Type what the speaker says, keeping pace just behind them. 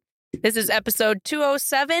This is episode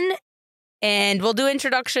 207, and we'll do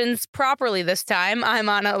introductions properly this time. I'm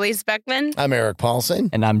Anna Elise Beckman. I'm Eric Paulson.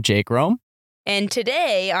 And I'm Jake Rome. And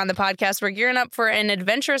today on the podcast, we're gearing up for an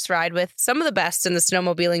adventurous ride with some of the best in the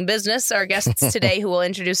snowmobiling business. Our guests today, who we'll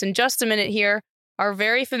introduce in just a minute here, are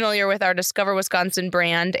very familiar with our Discover Wisconsin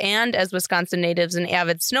brand, and as Wisconsin natives and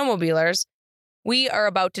avid snowmobilers, we are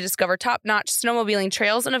about to discover top-notch snowmobiling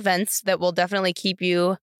trails and events that will definitely keep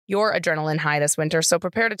your adrenaline high this winter. So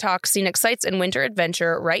prepare to talk scenic sights and winter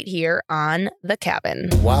adventure right here on The Cabin.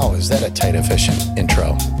 Wow, is that a tight, efficient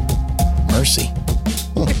intro? Mercy.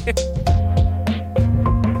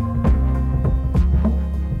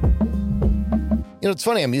 You know, it's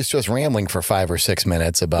funny. I'm used to us rambling for 5 or 6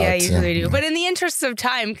 minutes about... Yeah, usually do. But in the interest of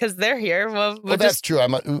time, because they're here, well that's true.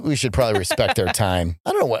 We should probably respect their time.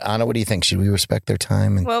 I don't know, Anna, what do you think? Should we respect their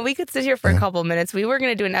time? Well, we could sit here for a couple minutes. We were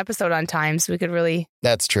going to do an episode on time, so we could really...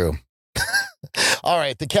 That's true. All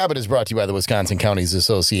right. The Cabin is brought to you by the Wisconsin Counties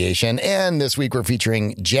Association. And this week we're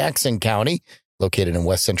featuring Jackson County, located in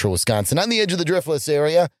west central Wisconsin, on the edge of the Driftless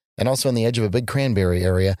area and also on the edge of a big cranberry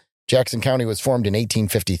area. Jackson County was formed in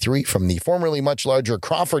 1853 from the formerly much larger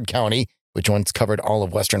Crawford County, which once covered all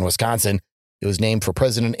of western Wisconsin. It was named for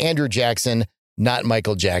President Andrew Jackson, not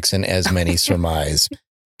Michael Jackson, as many surmise.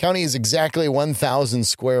 County is exactly 1,000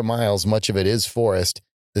 square miles. Much of it is forest.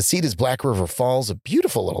 The seat is Black River Falls, a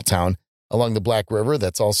beautiful little town along the Black River.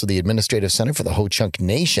 That's also the administrative center for the Ho-Chunk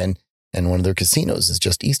Nation, and one of their casinos is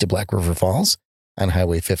just east of Black River Falls on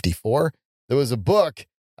Highway 54. There was a book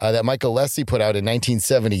that Michael Leslie put out in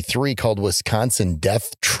 1973 called Wisconsin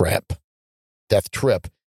Death Trip,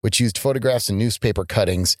 which used photographs and newspaper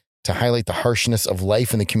cuttings to highlight the harshness of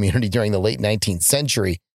life in the community during the late 19th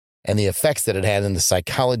century and the effects that it had in the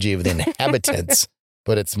psychology of the inhabitants.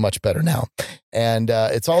 But it's much better now. And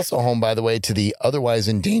it's also home, by the way, to the otherwise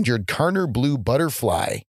endangered Carner blue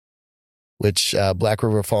butterfly, which Black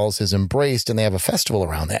River Falls has embraced, and they have a festival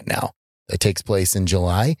around that now that takes place in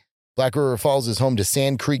July. Black River Falls is home to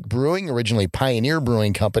Sand Creek Brewing, originally Pioneer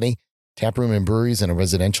Brewing Company, taproom and breweries in a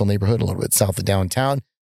residential neighborhood a little bit south of downtown.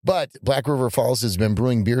 But Black River Falls has been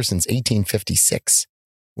brewing beer since 1856,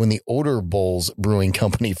 when the Odor Bowls Brewing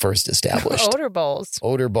Company first established. Odor Bowls.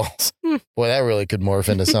 Boy, that really could morph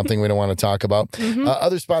into something we don't want to talk about.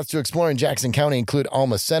 Other spots to explore in Jackson County include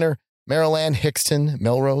Alma Center, Maryland, Hickston,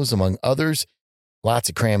 Melrose, among others. Lots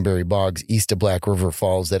of cranberry bogs east of Black River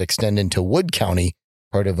Falls that extend into Wood County,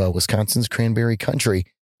 part of Wisconsin's cranberry country.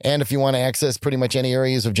 And if you want to access pretty much any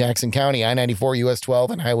areas of Jackson County, I-94, US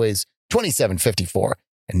 12, and highways 27, 54,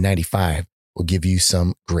 and 95 will give you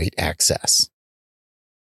some great access.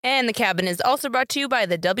 And The Cabin is also brought to you by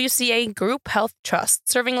the WCA Group Health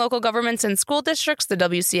Trust. Serving local governments and school districts, the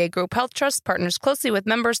WCA Group Health Trust partners closely with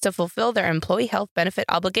members to fulfill their employee health benefit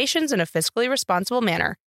obligations in a fiscally responsible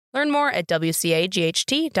manner. Learn more at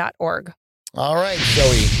wcagt.org. All right,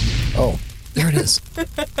 Joey. Oh, there it is.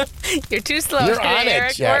 You're too slow. You're today, on it,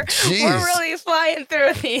 Eric. Jack. We're really flying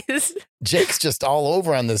through these. Jake's just all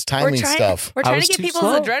over on this timing stuff. We're trying to get people's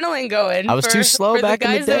adrenaline going. I was too slow for back the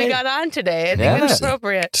in the guys that we day. got on today. I think it's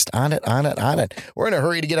appropriate. Just on it. We're in a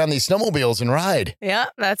hurry to get on these snowmobiles and ride. Yeah,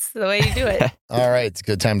 that's the way you do it. All right, it's a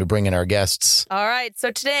good time to bring in our guests. All right,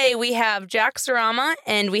 so today we have Jack Sarama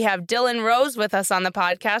and we have Dylan Rose with us on the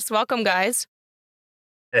podcast. Welcome, guys.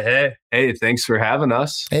 Hey, thanks for having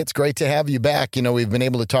us. Hey, it's great to have you back. You know, we've been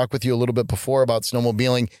able to talk with you a little bit before about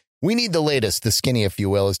snowmobiling. We need the latest, the skinny, if you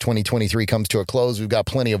will, as 2023 comes to a close. We've got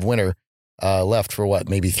plenty of winter left for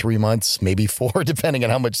maybe 3 months, maybe 4, depending on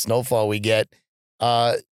how much snowfall we get.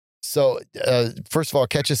 So first of all,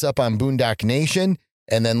 catch us up on Boondock Nation,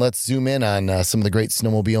 and then let's zoom in on some of the great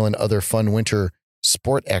snowmobile and other fun winter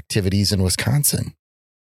sport activities in Wisconsin.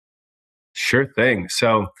 Sure thing.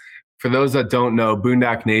 So for those that don't know,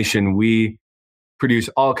 Boondock Nation, we produce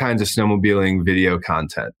all kinds of snowmobiling video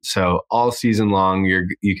content. So all season long,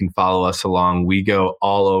 you can follow us along. We go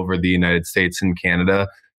all over the United States and Canada,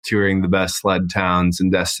 touring the best sled towns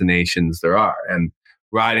and destinations there are, and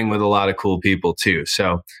riding with a lot of cool people too.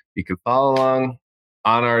 So you can follow along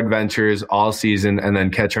on our adventures all season and then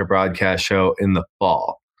catch our broadcast show in the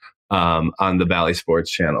fall on the Valley Sports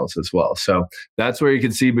channels as well. So that's where you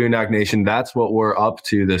can see Boondock Nation. That's what we're up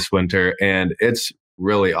to this winter, and it's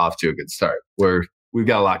really off to a good start. We've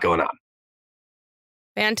got a lot going on.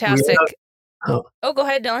 Fantastic. Go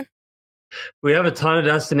ahead, Dylan. We have a ton of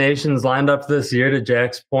destinations lined up this year, to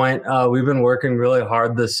Jack's point. We've been working really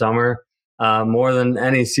hard this summer, more than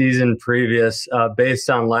any season previous. Based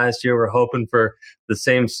on last year, we're hoping for the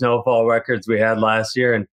same snowfall records we had last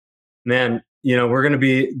year. And man, you know, we're going to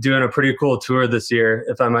be doing a pretty cool tour this year,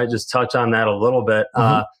 if I might just touch on that a little bit.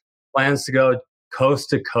 Plans to go coast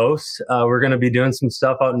to coast. We're going to be doing some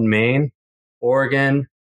stuff out in Maine, Oregon.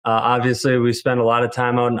 Obviously, we spent a lot of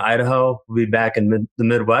time out in Idaho. We'll be back in the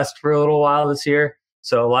Midwest for a little while this year.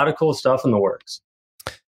 So a lot of cool stuff in the works.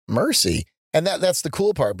 Mercy. And that's the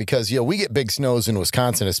cool part because, we get big snows in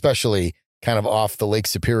Wisconsin, especially kind of off the Lake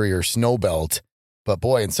Superior snow belt. But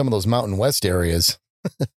boy, in some of those Mountain West areas,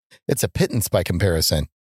 it's a pittance by comparison.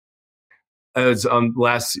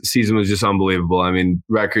 Last season was just unbelievable. I mean,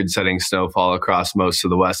 record-setting snowfall across most of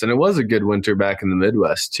the West. And it was a good winter back in the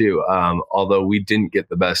Midwest, too. Although we didn't get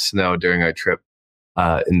the best snow during our trip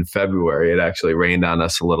in February. It actually rained on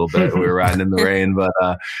us a little bit. We were riding in the rain, but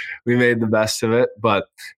we made the best of it. But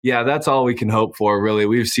yeah, that's all we can hope for, really.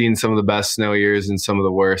 We've seen some of the best snow years and some of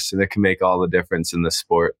the worst, and it can make all the difference in this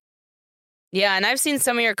sport. Yeah, and I've seen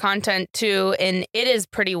some of your content too, and it is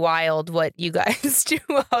pretty wild what you guys do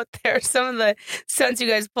out there, some of the stunts you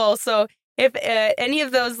guys pull. So if any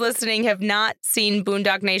of those listening have not seen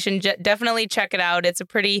Boondock Nation, definitely check it out. It's a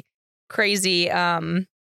pretty crazy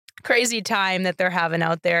time that they're having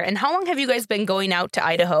out there. And how long have you guys been going out to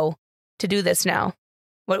Idaho to do this now?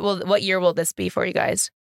 What year will this be for you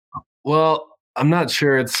guys? Well, I'm not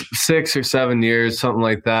sure. It's 6 or 7 years, something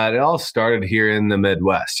like that. It all started here in the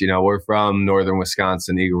Midwest. We're from northern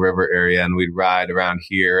Wisconsin, Eagle River area, and we'd ride around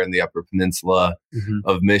here in the Upper Peninsula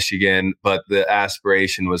of Michigan. But the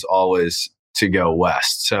aspiration was always to go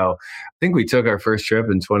west. So I think we took our first trip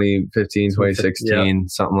in 2015, 2016,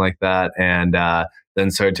 something like that. And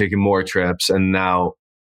then started taking more trips. And now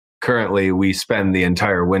currently we spend the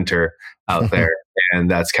entire winter out there. And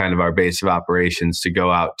that's kind of our base of operations, to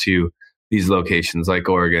go out to these locations like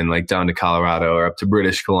Oregon, like down to Colorado or up to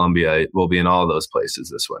British Columbia. We'll be in all those places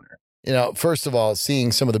this winter. First of all,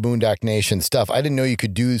 seeing some of the Boondock Nation stuff, I didn't know you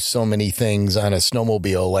could do so many things on a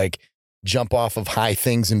snowmobile, like jump off of high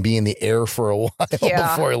things and be in the air for a while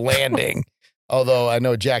before landing. Although I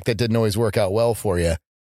know, Jack, that didn't always work out well for you.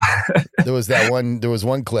 There was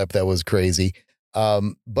one clip that was crazy.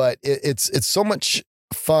 But it's so much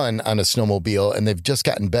fun on a snowmobile, and they've just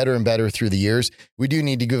gotten better and better through the years. We do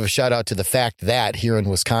need to give a shout out to the fact that here in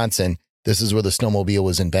Wisconsin, this is where the snowmobile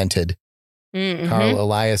was invented. Carl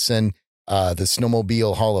Eliason, the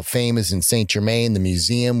Snowmobile Hall of Fame is in St. Germain. The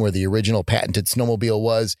museum where the original patented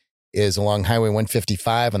snowmobile is along Highway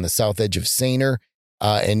 155 on the south edge of Sainer.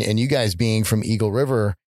 And you guys being from Eagle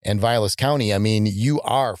River and Vilas County, I mean, you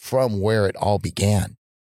are from where it all began.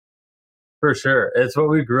 For sure. It's what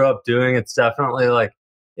we grew up doing. It's definitely like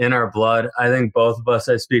in our blood. I think both of us,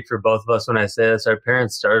 I speak for both of us when I say this, our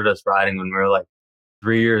parents started us riding when we were like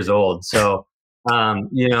 3 years old. So,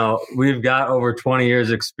 we've got over 20 years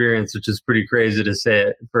experience, which is pretty crazy to say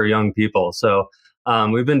it for young people. So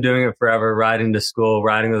we've been doing it forever, riding to school,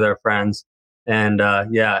 riding with our friends. And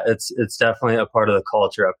it's definitely a part of the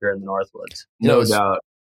culture up here in the Northwoods. No doubt.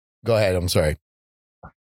 Go ahead. I'm sorry.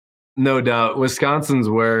 No doubt. Wisconsin's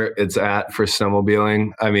where it's at for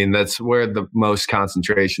snowmobiling. I mean, that's where the most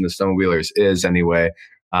concentration of snowmobilers is anyway.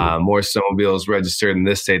 More snowmobiles registered in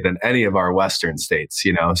this state than any of our Western states,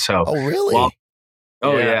 So, oh, really?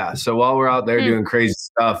 Yeah. So while we're out there doing crazy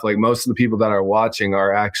stuff, like most of the people that are watching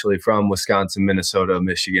are actually from Wisconsin, Minnesota,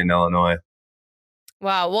 Michigan, Illinois.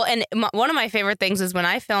 Wow. Well, and one of my favorite things is when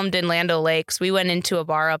I filmed in Land O'Lakes, we went into a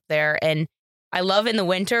bar up there, and I love in the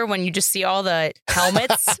winter when you just see all the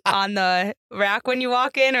helmets on the rack when you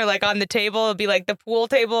walk in, or like on the table. It'll be like the pool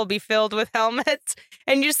table will be filled with helmets,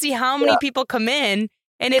 and you just see how many people come in,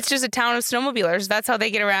 and it's just a town of snowmobilers. That's how they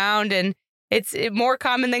get around, and it's more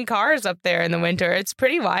common than cars up there in the winter. It's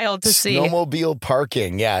pretty wild to see. Snowmobile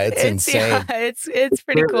parking. Yeah, it's insane. Yeah, it's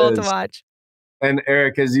pretty cool to watch. And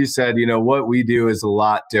Eric, as you said, what we do is a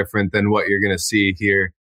lot different than what you're going to see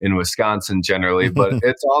here in Wisconsin generally, but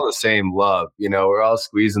it's all the same love. We're all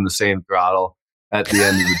squeezing the same throttle at the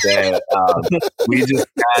end of the day. We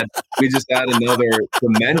just add another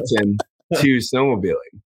dimension to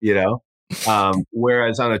snowmobiling,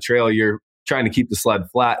 whereas on a trail, you're trying to keep the sled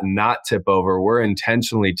flat and not tip over. We're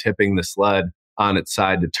intentionally tipping the sled on its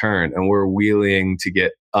side to turn, and we're wheeling to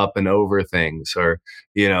get up and over things, or,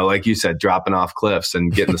 like you said, dropping off cliffs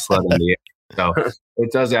and getting the sled in the air. So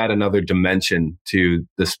it does add another dimension to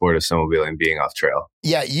the sport of snowmobiling being off trail.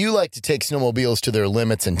 Yeah, you like to take snowmobiles to their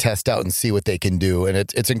limits and test out and see what they can do. And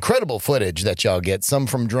it's incredible footage that y'all get, some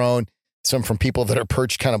from drone, some from people that are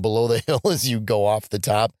perched kind of below the hill as you go off the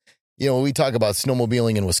top. When we talk about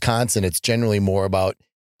snowmobiling in Wisconsin, it's generally more about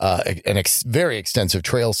very extensive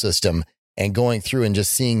trail system and going through and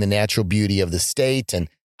just seeing the natural beauty of the state and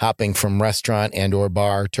hopping from restaurant and or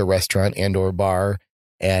bar to restaurant and or bar,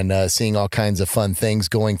 and seeing all kinds of fun things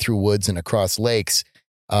going through woods and across lakes.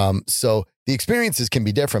 So the experiences can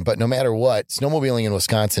be different, but no matter what, snowmobiling in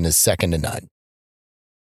Wisconsin is second to none.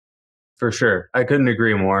 For sure. I couldn't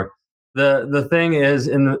agree more. The thing is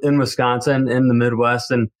in Wisconsin, in the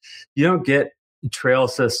Midwest, and you don't get trail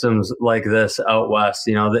systems like this out west.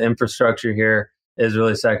 The infrastructure here is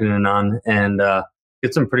really second to none, and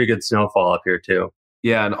get some pretty good snowfall up here too.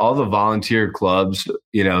 Yeah, and all the volunteer clubs,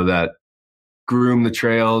 that groom the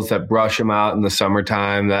trails, that brush them out in the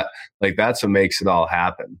summertime, that's what makes it all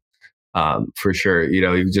happen. For sure.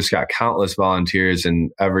 You've just got countless volunteers in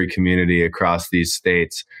every community across these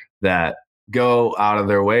states that go out of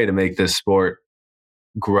their way to make this sport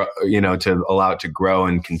grow, to allow it to grow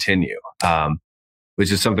and continue,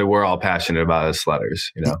 which is something we're all passionate about as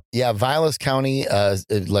sledders, Yeah, Vilas County,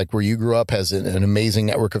 like where you grew up, has an amazing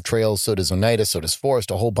network of trails. So does Oneida, so does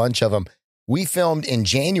Forest, a whole bunch of them. We filmed in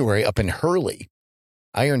January up in Hurley.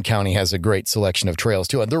 Iron County has a great selection of trails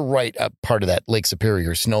too. And they're right up part of that Lake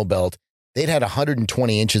Superior snow belt. They'd had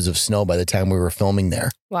 120 inches of snow by the time we were filming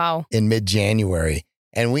there. Wow. In mid-January.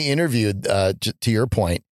 And we interviewed, to your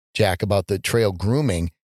point, Jack, about the trail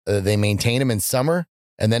grooming. They maintain them in summer.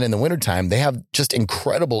 And then in the wintertime, they have just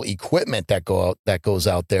incredible equipment that goes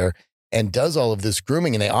out there and does all of this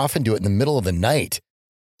grooming. And they often do it in the middle of the night.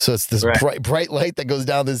 So it's this bright light that goes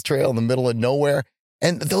down this trail in the middle of nowhere.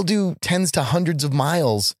 And they'll do tens to hundreds of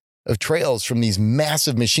miles of trails from these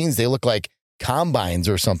massive machines. They look like combines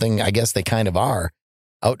or something. I guess they kind of are,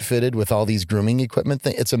 outfitted with all these grooming equipment.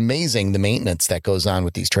 It's amazing the maintenance that goes on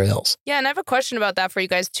with these trails. Yeah, and I have a question about that for you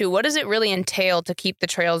guys too. What does it really entail to keep the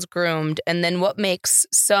trails groomed? And then what makes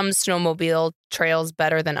some snowmobile trails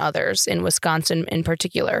better than others in Wisconsin in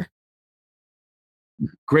particular?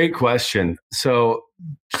 Great question. So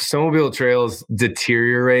snowmobile trails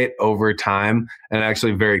deteriorate over time and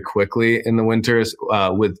actually very quickly in the winters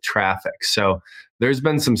with traffic. So there's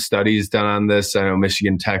been some studies done on this. I know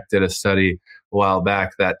Michigan Tech did a study a while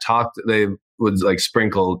back that they would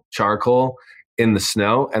sprinkle charcoal in the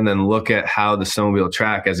snow and then look at how the snowmobile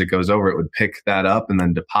track, as it goes over, it would pick that up and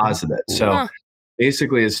then deposit it. So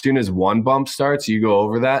basically, as soon as one bump starts, you go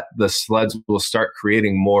over that, the sleds will start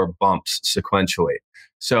creating more bumps sequentially.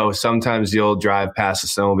 So sometimes you'll drive past a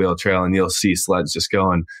snowmobile trail and you'll see sleds just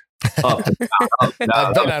going up and down, up and down.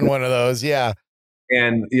 I've been on one of those, yeah.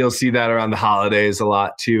 And you'll see that around the holidays a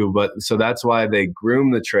lot too. But so that's why they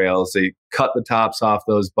groom the trails. They cut the tops off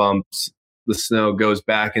those bumps. The snow goes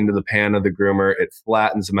back into the pan of the groomer. It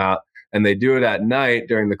flattens them out. And they do it at night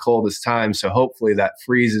during the coldest time. So hopefully that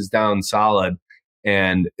freezes down solid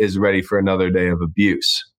and is ready for another day of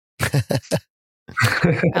abuse.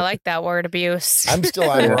 I like that word, abuse. I'm still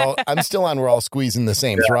on. We're all squeezing the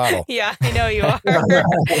same throttle. Yeah, I know you are.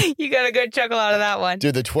 You got a good chuckle out of that one.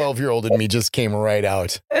 Dude, the 12-year-old in me just came right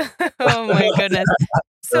out. Oh my goodness.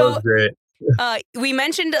 That was great. We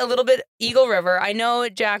mentioned a little bit Eagle River. I know,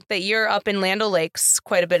 Jack, that you're up in Land O'Lakes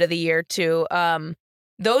quite a bit of the year too.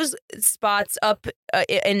 Those spots up,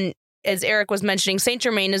 and as Eric was mentioning, St.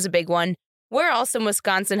 Germain is a big one. Where else in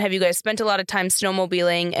Wisconsin have you guys spent a lot of time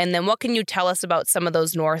snowmobiling? And then what can you tell us about some of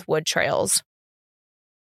those Northwood trails?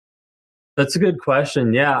 That's a good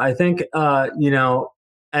question. Yeah, I think,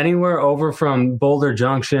 anywhere over from Boulder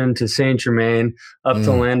Junction to St. Germain up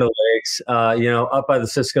to Land O'Lakes, up by the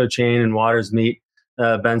Cisco Chain and Waters Meet,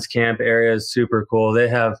 Ben's Camp area is super cool. They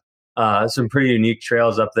have some pretty unique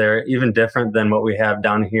trails up there, even different than what we have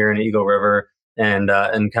down here in Eagle River and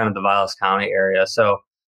kind of the Vilas County area. So,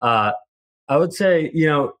 I would say,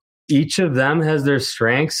 each of them has their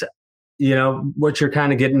strengths. What you're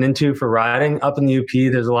kind of getting into for riding up in the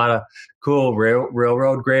UP, there's a lot of cool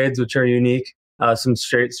railroad grades, which are unique. Some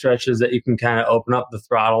straight stretches that you can kind of open up the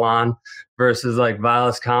throttle on versus like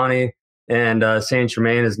Vilas County and St.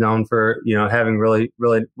 Germain is known for, having really,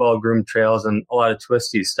 really well-groomed trails and a lot of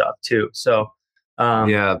twisty stuff too. So,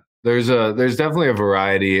 there's definitely a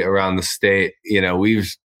variety around the state.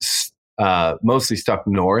 We've mostly stuck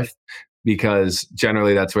north, because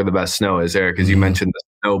generally that's where the best snow is, Eric, as you mentioned the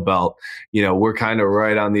snow belt. We're kind of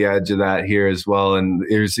right on the edge of that here as well. And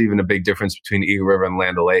there's even a big difference between Eagle River and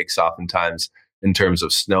Land O'Lakes oftentimes in terms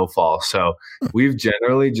of snowfall. So we've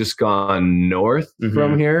generally just gone north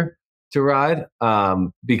from here to ride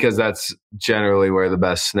because that's generally where the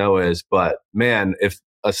best snow is. But man, if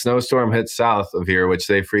a snowstorm hits south of here, which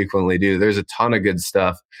they frequently do, there's a ton of good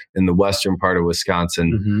stuff in the western part of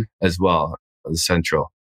Wisconsin as well, the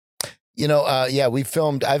central.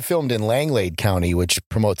 I've filmed in Langlade County, which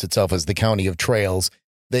promotes itself as the county of trails.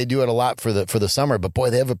 They do it a lot for the summer, but boy,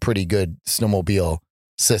 they have a pretty good snowmobile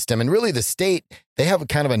system. And really the state, they have a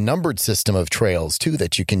kind of a numbered system of trails too,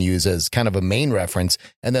 that you can use as kind of a main reference.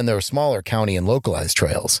 And then there are smaller county and localized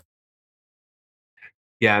trails.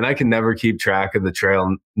 Yeah, and I can never keep track of the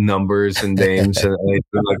trail numbers and names and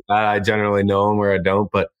anything like that. I generally know them or I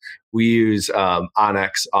don't, but we use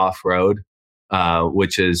Onyx Off-Road,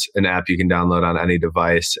 which is an app you can download on any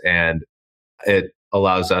device, and it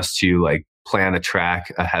allows us to like plan a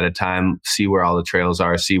track ahead of time, see where all the trails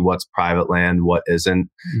are, see what's private land, what isn't.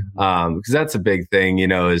 Because that's a big thing,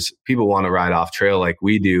 is people want to ride off trail like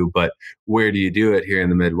we do, but where do you do it here in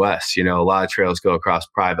the Midwest? A lot of trails go across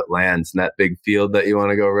private lands, and that big field that you want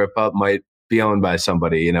to go rip up might be owned by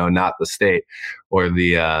somebody, not the state or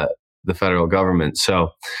the federal government. So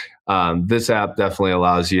this app definitely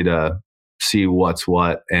allows you to see what's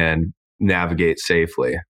what and navigate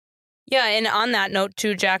safely. Yeah, and on that note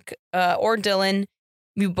too, Jack or Dylan,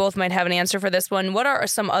 you both might have an answer for this one. What are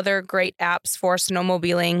some other great apps for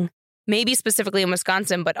snowmobiling, maybe specifically in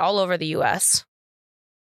Wisconsin, but all over the U.S.?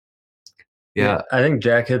 Yeah, I think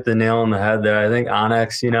Jack hit the nail on the head there. I think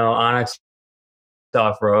Onyx, Onyx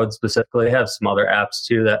Off-Road specifically, have some other apps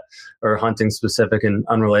too that are hunting specific and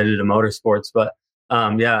unrelated to motorsports. But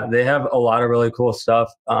they have a lot of really cool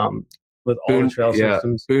stuff. With all the trail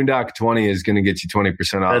systems. Boondock 20 is going to get you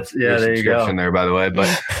 20% off your subscription there, by the way.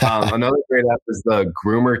 But another great app is the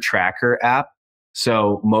Groomer Tracker app.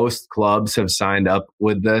 So most clubs have signed up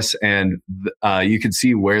with this, and you can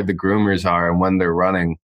see where the groomers are and when they're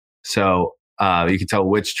running. So you can tell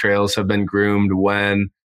which trails have been groomed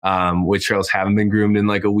when, which trails haven't been groomed in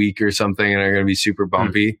like a week or something and are going to be super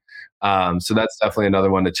bumpy. So that's definitely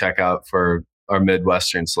another one to check out for our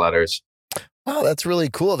Midwestern sledders. Oh, that's really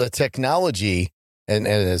cool. The technology and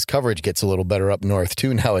as coverage gets a little better up north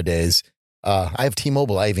too nowadays. I have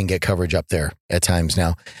T-Mobile. I even get coverage up there at times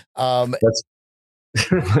now.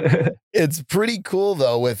 It's pretty cool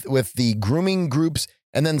though with the grooming groups,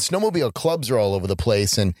 and then snowmobile clubs are all over the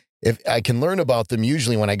place. And if I can learn about them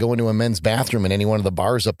usually when I go into a men's bathroom in any one of the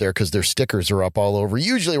bars up there, because their stickers are up all over,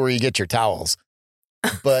 usually where you get your towels.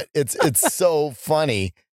 But it's so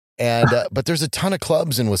funny. And but there's a ton of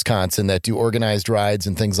clubs in Wisconsin that do organized rides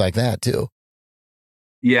and things like that too.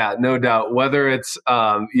 Yeah, no doubt. Whether it's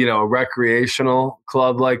a recreational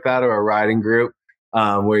club like that or a riding group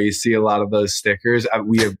where you see a lot of those stickers,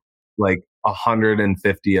 we have like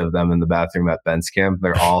 150 of them in the bathroom at Ben's Camp.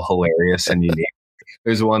 They're all hilarious and unique.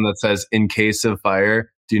 There's one that says, "In case of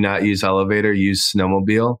fire, do not use elevator, use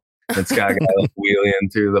snowmobile." It's got a guy like wheeling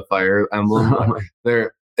through the fire emblem.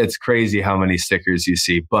 It's crazy how many stickers you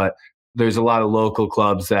see, but there's a lot of local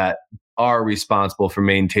clubs that are responsible for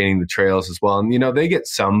maintaining the trails as well. And, they get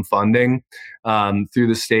some funding through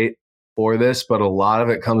the state for this, but a lot of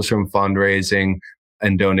it comes from fundraising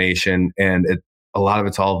and donation. And a lot of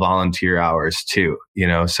it's all volunteer hours too,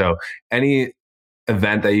 so any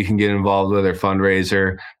event that you can get involved with or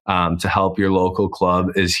fundraiser to help your local club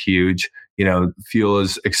is huge. Fuel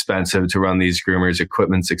is expensive to run these groomers.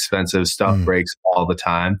 Equipment's expensive. Stuff breaks all the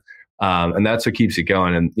time. And that's what keeps it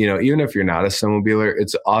going. And, even if you're not a snowmobiler,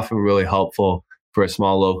 it's often really helpful for a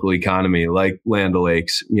small local economy like Land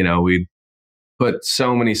O'Lakes. We put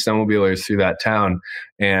so many snowmobilers through that town,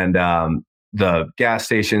 and the gas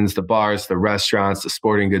stations, the bars, the restaurants, the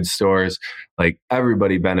sporting goods stores, like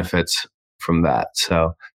everybody benefits from that.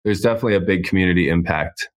 So there's definitely a big community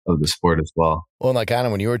impact of the sport as well. Well, like Anna,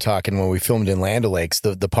 when you were talking, when we filmed in Land O'Lakes,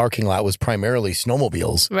 the parking lot was primarily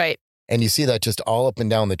snowmobiles. Right. And you see that just all up and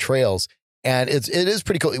down the trails. And it is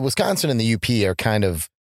pretty cool. Wisconsin and the UP are kind of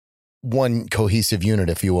one cohesive unit,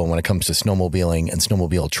 if you will, when it comes to snowmobiling and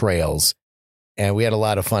snowmobile trails. And we had a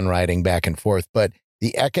lot of fun riding back and forth. But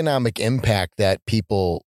the economic impact that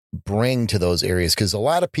people bring to those areas, because a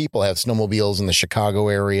lot of people have snowmobiles in the Chicago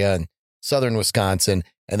area and southern Wisconsin,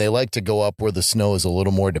 and they like to go up where the snow is a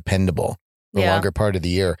little more dependable the longer part of the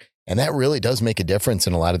year. And that really does make a difference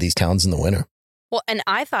in a lot of these towns in the winter. Well, and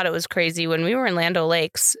I thought it was crazy when we were in Land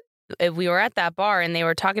O'Lakes, we were at that bar and they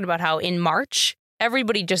were talking about how in March,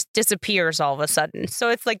 everybody just disappears all of a sudden. So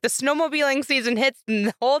it's like the snowmobiling season hits and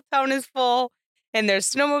the whole town is full. And there's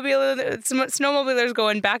snowmobilers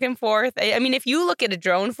going back and forth. I mean, if you look at a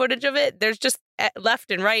drone footage of it, there's just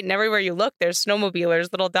left and right and everywhere you look, there's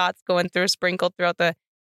snowmobilers, little dots going through, sprinkled throughout the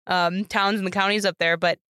towns and the counties up there.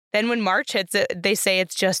 But then when March hits it, they say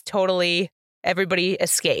it's just totally everybody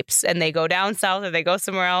escapes and they go down south or they go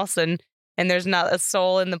somewhere else and there's not a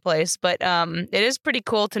soul in the place. But it is pretty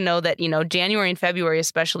cool to know that, January and February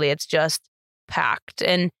especially, it's just packed.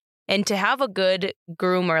 And to have a good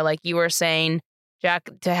groomer, like you were saying,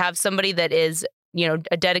 Jack, to have somebody that is,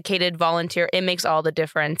 a dedicated volunteer, it makes all the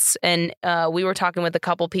difference. And we were talking with a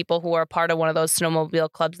couple people who are part of one of those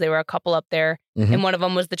snowmobile clubs. They were a couple up there, and one of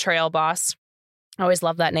them was the Trail Boss. I always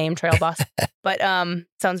love that name, Trail Boss. But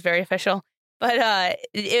sounds very official. But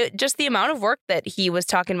just the amount of work that he was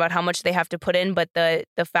talking about, how much they have to put in, but the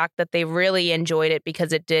fact that they really enjoyed it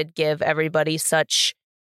because it did give everybody such,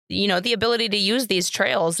 the ability to use these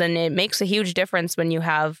trails. And it makes a huge difference when you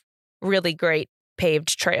have really great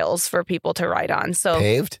paved trails for people to ride on. So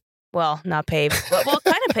Paved? Well, not paved. Well,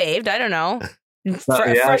 kind of paved. I don't know. Yeah,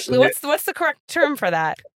 Freshly. What's the correct term for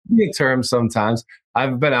that? Term sometimes.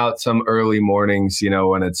 I've been out some early mornings,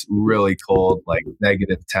 when it's really cold, like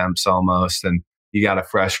negative temps almost, and you got a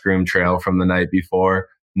fresh groomed trail from the night before.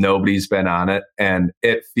 Nobody's been on it, and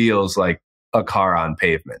it feels like a car on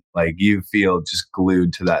pavement. Like you feel just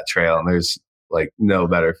glued to that trail, and there's like no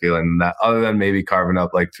better feeling than that, other than maybe carving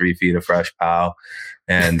up like 3 feet of fresh pow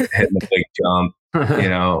and hitting a big jump.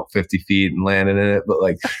 50 feet and landing in it, but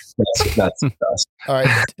like that's the best. All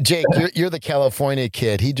right, Jake, you're the California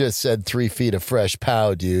kid. He just said 3 feet of fresh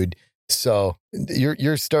pow, dude. So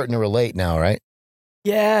you're starting to relate now, right?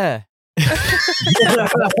 Yeah. He's in a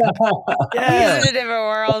different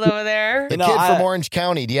world over there. The kid from Orange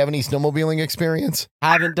County. Do you have any snowmobiling experience?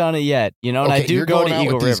 Haven't done it yet, and okay, I do you're go going to out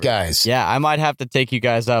Eagle with River. These guys. Yeah, I might have to take you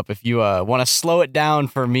guys up if you want to slow it down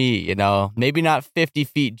for me. Maybe not 50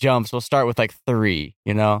 feet jumps. We'll start with like 3.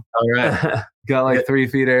 All right, got like 3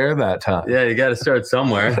 feet of air that time. Yeah, you got to start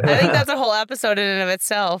somewhere. I think that's a whole episode in and of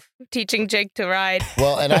itself, teaching Jake to ride.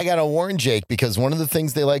 Well, and I got to warn Jake, because one of the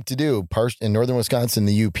things they like to do in northern Wisconsin,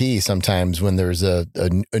 the UP, sometimes when there's a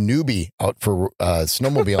newbie out for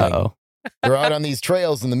snowmobiling, they're out on these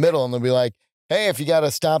trails in the middle, and they'll be like, hey, if you got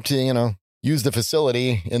to stop to, use the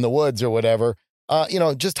facility in the woods or whatever,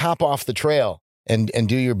 just hop off the trail and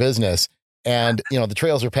do your business. And, the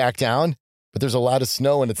trails are packed down, but there's a lot of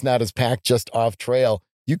snow and it's not as packed just off trail.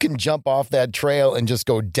 You can jump off that trail and just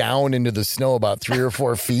go down into the snow about 3 or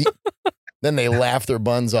 4 feet. Then they laugh their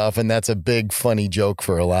buns off, and that's a big, funny joke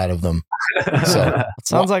for a lot of them. So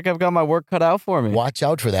sounds like I've got my work cut out for me. Watch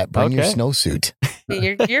out for that. Bring your snowsuit.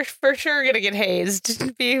 You're for sure gonna get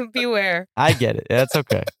hazed. Beware. I get it. That's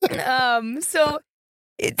okay. So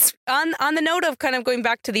it's on the note of kind of going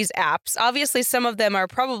back to these apps. Obviously, some of them are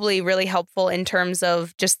probably really helpful in terms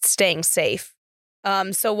of just staying safe.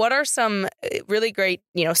 So what are some really great,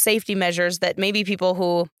 safety measures that maybe people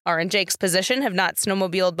who are in Jake's position have not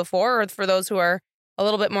snowmobiled before, or for those who are a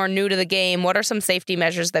little bit more new to the game, what are some safety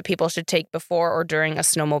measures that people should take before or during a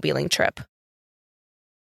snowmobiling trip?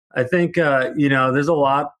 I think, there's a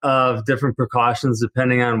lot of different precautions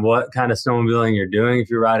depending on what kind of snowmobiling you're doing. If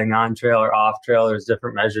you're riding on trail or off trail, there's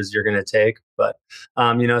different measures you're going to take. But,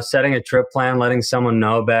 setting a trip plan, letting someone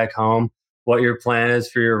know back home what your plan is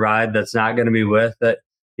for your ride that's not going to be with that,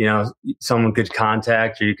 someone could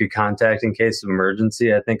contact or you could contact in case of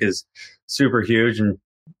emergency, I think is super huge. And,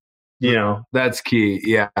 that's key.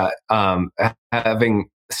 Yeah. Having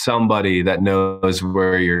somebody that knows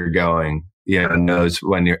where you're going, knows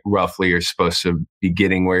when you're supposed to be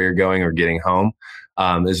getting where you're going or getting home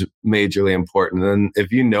is majorly important. And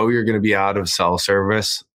if you're going to be out of cell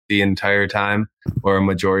service the entire time or a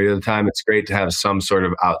majority of the time, it's great to have some sort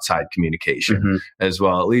of outside communication as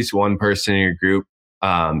well. At least one person in your group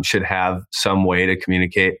should have some way to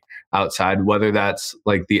communicate outside, whether that's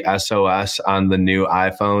like the SOS on the new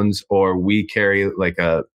iPhones, or we carry like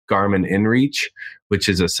a Garmin InReach, which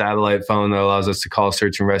is a satellite phone that allows us to call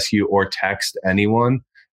search and rescue or text anyone.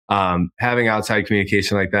 Having outside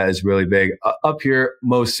communication like that is really big. Up here,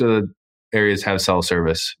 most of the areas have cell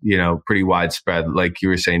service, pretty widespread. Like you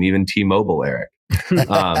were saying, even T-Mobile, Eric.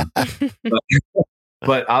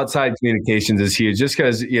 But outside communications is huge, just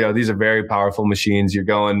because, these are very powerful machines. You're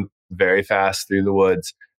going very fast through the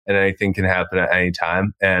woods, and anything can happen at any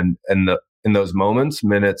time. And in those moments,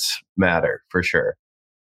 minutes matter for sure.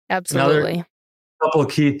 Absolutely. Couple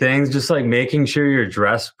of key things, just like making sure you're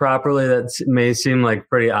dressed properly. That may seem like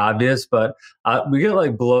pretty obvious, but we get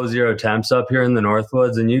like below 0 temps up here in the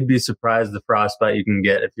Northwoods, and you'd be surprised the frostbite you can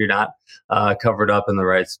get if you're not covered up in the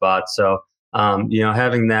right spot. So,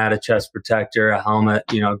 having that, a chest protector, a helmet,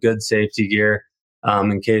 good safety gear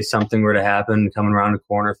in case something were to happen coming around a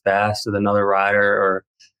corner fast with another rider or,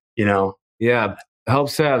 Yeah.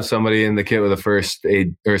 Helps to have somebody in the kit with a first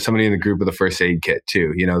aid, or somebody in the group with a first aid kit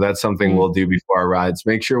too. That's something we'll do before our rides.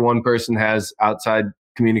 Make sure one person has outside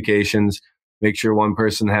communications. Make sure one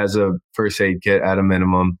person has a first aid kit at a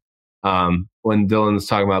minimum. When Dylan's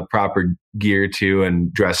talking about proper gear too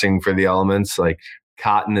and dressing for the elements, like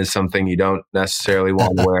cotton is something you don't necessarily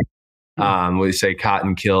want to wear. We say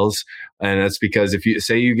cotton kills. And that's because if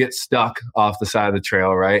you get stuck off the side of the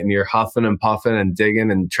trail, right, and you're huffing and puffing and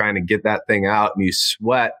digging and trying to get that thing out, and you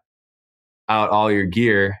sweat out all your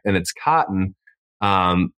gear and it's cotton,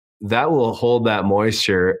 that will hold that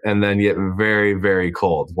moisture and then get very, very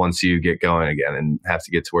cold once you get going again and have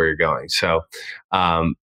to get to where you're going. So,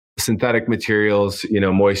 synthetic materials,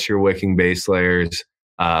 moisture wicking base layers,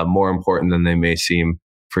 more important than they may seem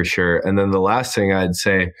for sure. And then the last thing I'd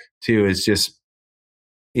say too is just,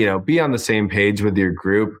 be on the same page with your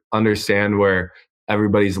group, understand where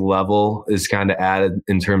everybody's level is kind of added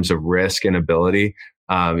in terms of risk and ability.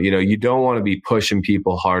 You don't want to be pushing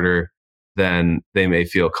people harder than they may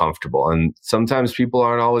feel comfortable. And sometimes people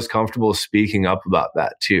aren't always comfortable speaking up about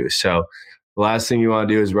that too. So the last thing you want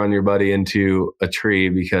to do is run your buddy into a tree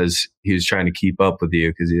because he was trying to keep up with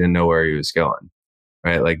you because he didn't know where he was going.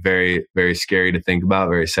 Right? Like very, very scary to think about,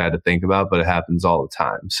 very sad to think about, but it happens all the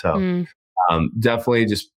time. So definitely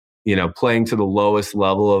just, playing to the lowest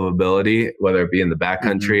level of ability, whether it be in the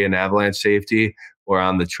backcountry and avalanche safety or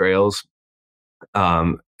on the trails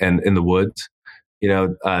and in the woods,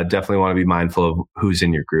 definitely want to be mindful of who's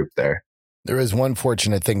in your group there. There is one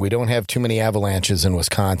fortunate thing. We don't have too many avalanches in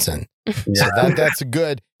Wisconsin. So that's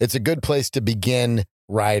it's a good place to begin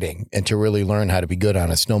riding and to really learn how to be good on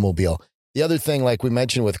a snowmobile. The other thing, like we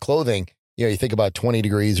mentioned with clothing, you think about 20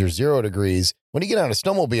 degrees or 0 degrees. When you get on a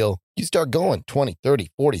snowmobile, you start going 20, 30,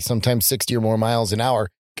 40, sometimes 60 or more miles an hour.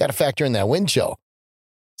 Got to factor in that wind chill.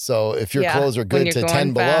 So if your clothes are good to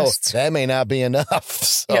 10 below, that may not be enough.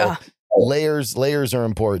 So layers are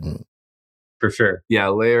important. For sure. Yeah,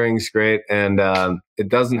 layering's great. And it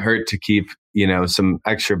doesn't hurt to keep, some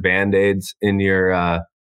extra Band-Aids in your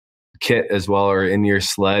kit as well, or in your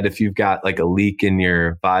sled. If you've got like a leak in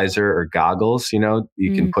your visor or goggles, you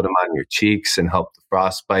can put them on your cheeks and help the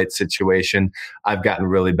frostbite situation. I've gotten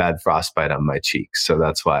really bad frostbite on my cheeks. So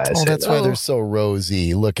that's why I say that's why they're so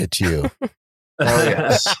rosy. Look at you. Oh,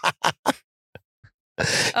 yes.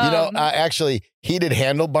 Actually, heated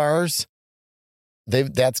handlebars.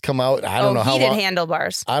 That's come out. I don't know how long. Heated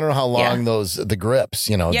handlebars. I don't know how long the grips.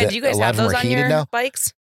 Do you guys have those on your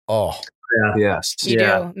bikes? Oh, yes. You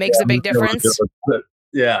do. Makes a big difference.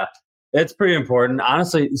 Yeah, it's pretty important.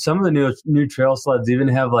 Honestly, some of the new trail sleds even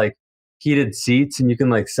have like heated seats, and you can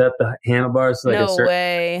like set the handlebars. Like no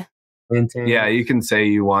way. Yeah, you can say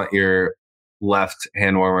you want your left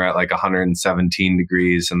hand warmer at like 117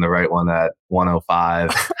 degrees and the right one at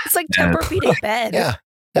 105. It's like Tempur-Pedic bed. Yeah.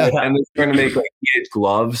 And they're going to make like heated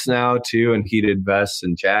gloves now too, and heated vests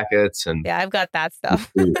and jackets. And I've got that stuff.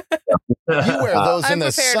 You wear those in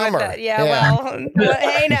the summer. Well,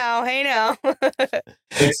 hey now.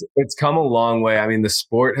 It's come a long way. I mean, the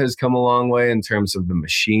sport has come a long way in terms of the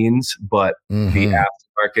machines, but the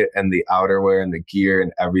aftermarket and the outerwear and the gear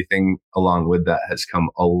and everything along with that has come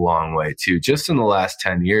a long way too. Just in the last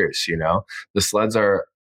 10 years, the sleds are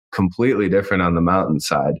completely different on the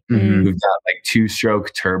mountainside. We've got like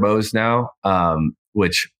 2-stroke turbos now,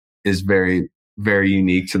 which is very, very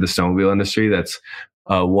unique to the snowmobile industry. That's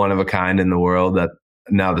one of a kind in the world, that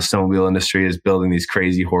now the snowmobile industry is building these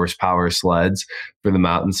crazy horsepower sleds for the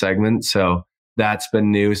mountain segment. So that's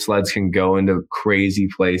been new. Sleds can go into crazy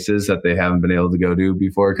places that they haven't been able to go to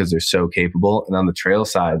before because they're so capable. And on the trail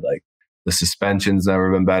side, like the suspension's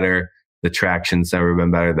never been better. The traction's never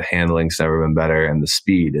been better. The handling's never been better. And the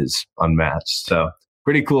speed is unmatched. So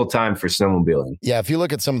pretty cool time for snowmobiling. Yeah. If you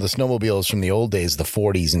look at some of the snowmobiles from the old days, the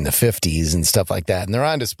 40s and the 50s and stuff like that, and they're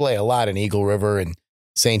on display a lot in Eagle River and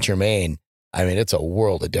St. Germain. I mean, it's a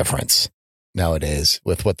world of difference nowadays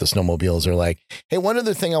with what the snowmobiles are like. Hey, one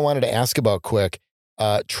other thing I wanted to ask about quick,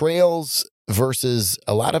 trails versus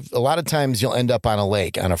a lot of times you'll end up on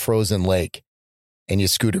a frozen lake. And you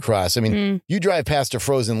scoot across. I mean, you drive past a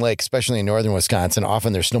frozen lake, especially in northern Wisconsin.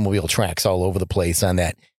 Often there's snowmobile tracks all over the place on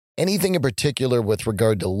that. Anything in particular with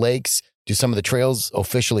regard to lakes? Do some of the trails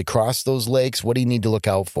officially cross those lakes? What do you need to look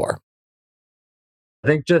out for? I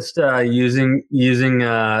think just using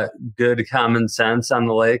good common sense on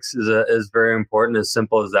the lakes is very important. As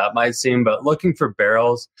simple as that might seem, but looking for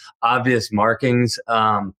barrels, obvious markings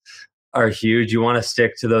are huge. You want to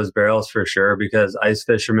stick to those barrels for sure, because ice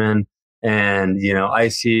fishermen and,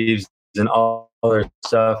 ice heaves and all other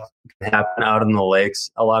stuff can happen out in the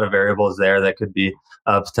lakes. A lot of variables there that could be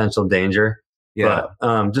a potential danger. Yeah.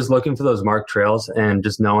 But just looking for those marked trails and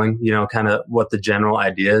just knowing, kind of what the general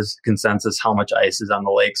idea is, consensus, how much ice is on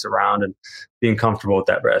the lakes around, and being comfortable with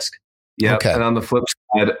that risk. Yeah. Okay. And on the flip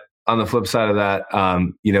side of that,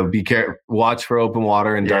 be careful, watch for open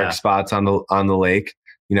water and dark spots on the lake.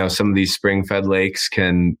 Some of these spring-fed lakes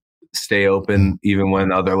can stay open even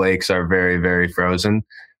when other lakes are very, very frozen.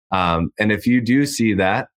 And if you do see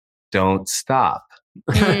that, don't stop.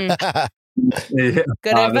 Good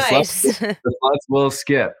advice. The floods will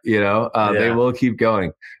skip, they will keep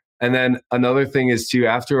going. And then another thing is too,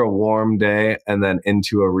 after a warm day and then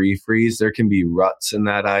into a refreeze, there can be ruts in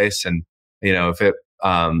that ice. And,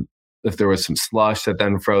 if there was some slush that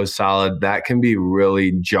then froze solid, that can be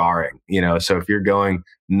really jarring, So if you're going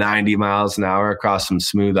 90 miles an hour across some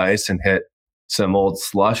smooth ice and hit some old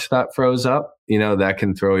slush that froze up, that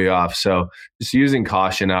can throw you off. So just using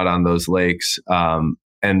caution out on those lakes,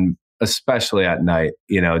 and especially at night,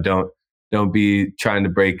 don't be trying to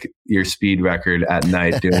break your speed record at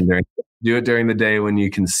night. Do it during the day when you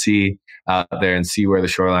can see out there and see where the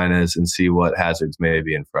shoreline is and see what hazards may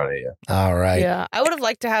be in front of you. All right. Yeah, I would have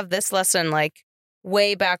liked to have this lesson like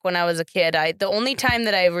way back when I was a kid. The only time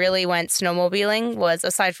that I really went snowmobiling was,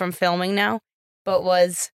 aside from filming now, but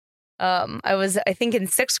was I was, I think, in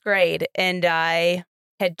 6th grade, and I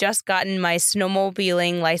had just gotten my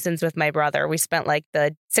snowmobiling license with my brother. We spent like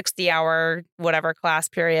the 60-hour whatever class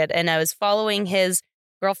period, and I was following his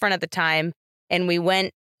girlfriend at the time, and we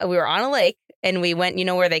were on a lake, and we went,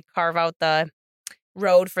 where they carve out the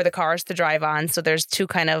road for the cars to drive on. So there's two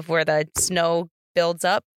kind of where the snow builds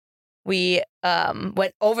up. We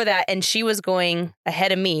went over that, and she was going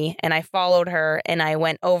ahead of me, and I followed her, and I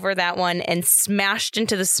went over that one and smashed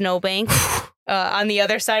into the snowbank on the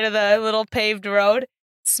other side of the little paved road,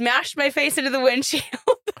 smashed my face into the windshield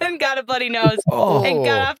and got a bloody nose and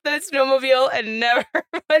got off the snowmobile and never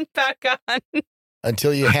went back on.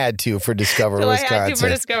 Until you had to for Discover Wisconsin. I had to for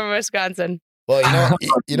Discover Wisconsin. Well,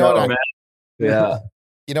 you know what? Yeah.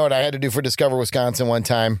 You know what I had to do for Discover Wisconsin one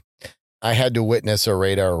time? I had to witness a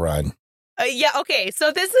radar run. Yeah. Okay.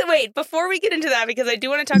 So wait, before we get into that, because I do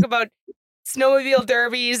want to talk about snowmobile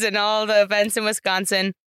derbies and all the events in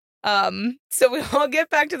Wisconsin. So we'll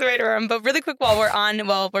get back to the radar run, but really quick while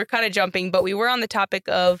we're kind of jumping, but we were on the topic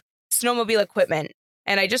of snowmobile equipment.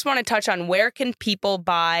 And I just want to touch on, where can people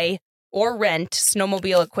buy or rent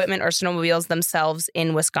snowmobile equipment or snowmobiles themselves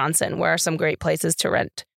in Wisconsin? Where are some great places to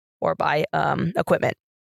rent or buy equipment?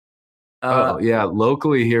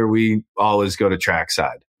 Locally here, we always go to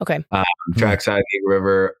Trackside. Okay. Trackside, Eagle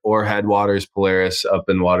River, or Headwaters, Polaris up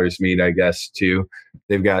in Watersmead, I guess, too.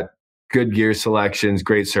 They've got good gear selections,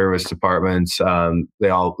 great service departments.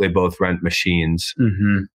 They both rent machines.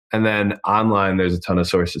 Mm-hmm. And then online, there's a ton of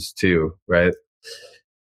sources too, right?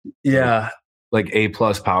 Yeah. Like A+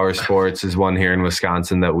 Power Sports is one here in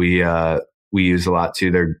Wisconsin that we use a lot too.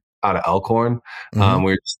 They're out of Elkhorn. Mm-hmm.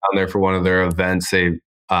 We were just down there for one of their events. They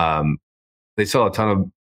sell a ton of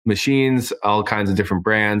machines, all kinds of different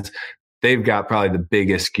brands. They've got probably the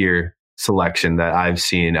biggest gear selection that I've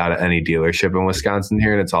seen out of any dealership in Wisconsin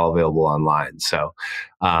here, and it's all available online. So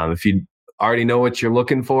if you already know what you're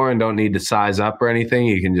looking for and don't need to size up or anything,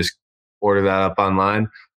 you can just order that up online.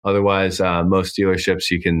 Otherwise, most dealerships,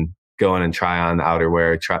 you can go in and try on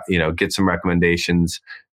outerwear, get some recommendations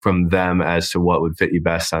from them as to what would fit you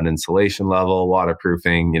best on insulation level,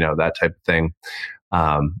 waterproofing, that type of thing,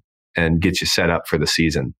 and get you set up for the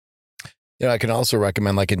season. I can also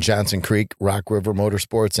recommend, like in Johnson Creek, Rock River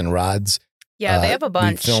Motorsports and Rods. Yeah, they have a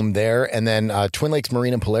bunch. We filmed there. And then Twin Lakes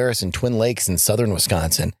Marine and Polaris in Twin Lakes in southern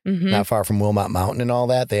Wisconsin, not far from Wilmot Mountain and all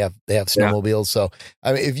that. They have snowmobiles. So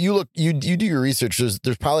I mean, if you look, you do your research, there's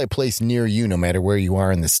probably a place near you, no matter where you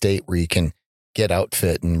are in the state, where you can get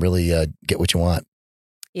outfit and really get what you want.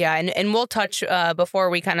 Yeah, and we'll touch, before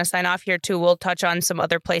we kind of sign off here too, we'll touch on some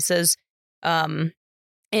other places in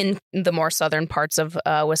the more southern parts of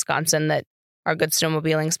Wisconsin that are good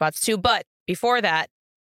snowmobiling spots too. But before that,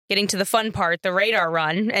 getting to the fun part, the radar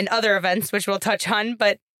run and other events, which we'll touch on.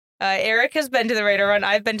 But Eric has been to the radar run.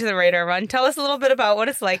 I've been to the radar run. Tell us a little bit about what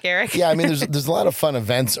it's like, Eric. Yeah, I mean, there's a lot of fun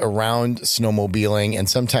events around snowmobiling, and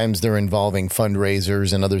sometimes they're involving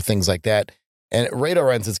fundraisers and other things like that. And radar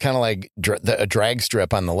runs, it's kind of like a drag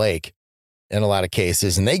strip on the lake in a lot of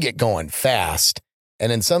cases, and they get going fast.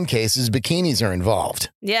 And in some cases, bikinis are involved.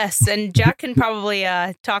 Yes, and Jack can probably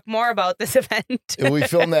talk more about this event. We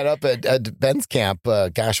filmed that up at Ben's camp.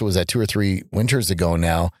 Gosh, was that 2 or 3 winters ago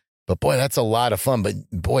now? But boy, that's a lot of fun. But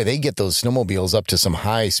boy, they get those snowmobiles up to some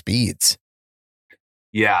high speeds.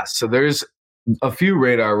 Yeah, so there's a few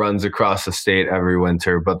radar runs across the state every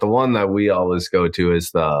winter, but the one that we always go to is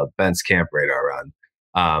the Ben's Camp radar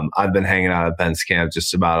run. I've been hanging out at Ben's Camp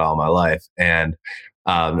just about all my life, and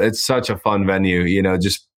it's such a fun venue,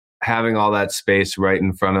 just having all that space right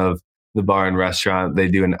in front of the bar and restaurant. They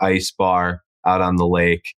do an ice bar out on the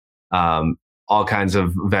lake, all kinds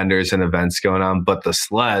of vendors and events going on, but the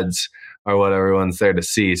sleds are what everyone's there to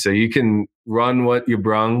see. So you can run what you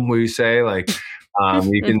brung, we say, like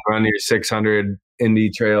you can run your 600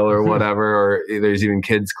 indie trail or whatever, or there's even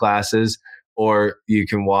kids classes, or you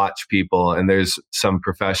can watch people. And there's some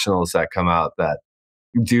professionals that come out that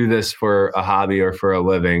do this for a hobby or for a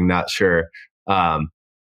living, not sure,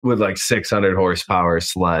 with like 600 horsepower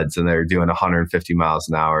sleds, and they're doing 150 miles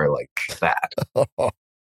an hour like that.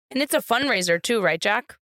 And it's a fundraiser too, right,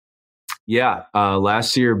 Jack? Yeah.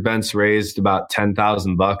 Last year, Bent's raised about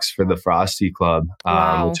 $10,000 for the Frosty Club,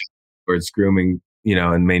 Wow. which where it's grooming,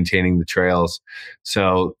 and maintaining the trails.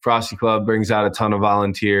 So Frosty Club brings out a ton of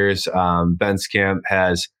volunteers. Bent's camp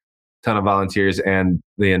has a ton of volunteers and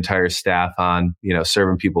the entire staff on,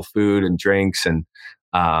 serving people food and drinks. And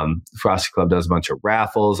Frosty Club does a bunch of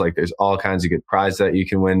raffles. Like there's all kinds of good prizes that you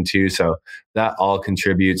can win too. So that all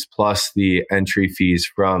contributes, plus the entry fees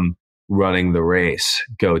from running the race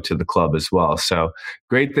go to the club as well. So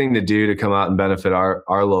great thing to do to come out and benefit our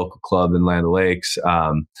local club in Land O'Lakes,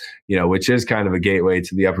 which is kind of a gateway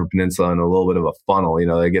to the Upper Peninsula and a little bit of a funnel.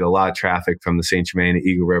 They get a lot of traffic from the St. Germain,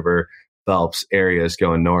 Eagle River, Phelps areas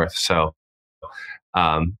going north. So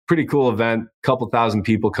pretty cool event. Couple thousand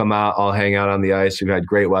people come out, all hang out on the ice. We've had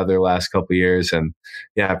great weather the last couple of years, and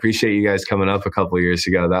I appreciate you guys coming up a couple of years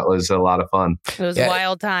ago. That was a lot of fun. It was a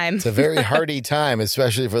wild time. It's a very hardy time,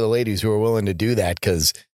 especially for the ladies who are willing to do that,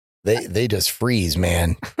 because they just freeze,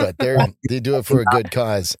 man. But they do it for a good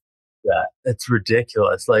cause. Yeah, it's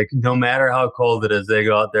ridiculous. Like no matter how cold it is, they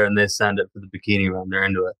go out there and they send it for the bikini run. They're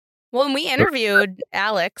into it. Well, and we interviewed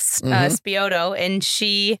Alex Spiotto, and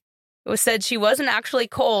she said she wasn't actually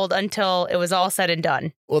cold until it was all said and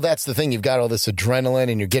done. Well, that's the thing. You've got all this adrenaline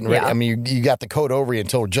and you're getting ready. Yeah. I mean, you got the coat over you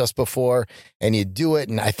until just before, and you do it.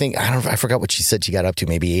 And I forgot what she said she got up to,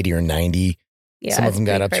 maybe 80 or 90. Yeah, some of them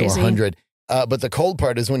got up crazy. to 100. But the cold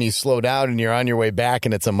part is when you slow down and you're on your way back,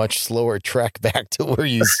 and it's a much slower trek back to where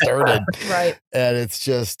you started. Right. And it's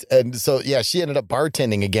just, and so, she ended up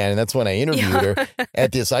bartending again. And that's when I interviewed her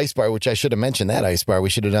at this ice bar, which I should have mentioned that ice bar. We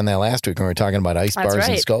should have done that last week when we were talking about ice bars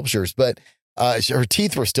and sculptures. But her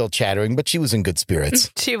teeth were still chattering, but she was in good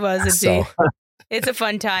spirits. She was indeed. So. It's a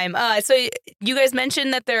fun time. So you guys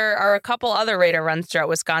mentioned that there are a couple other radar runs throughout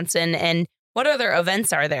Wisconsin. And what other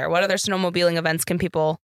events are there? What other snowmobiling events can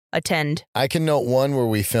people attend? I can note one where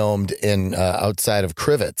we filmed in outside of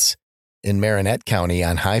Crivets in Marinette County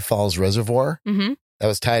on High Falls Reservoir. Mm-hmm. That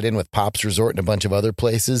was tied in with Pops Resort and a bunch of other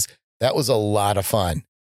places. That was a lot of fun.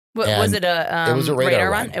 Was it it was a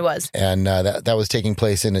radar run? It was. And that was taking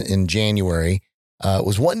place in January. It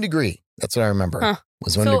was 1 degree. That's what I remember. It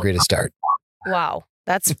was 1 degree to start. Wow.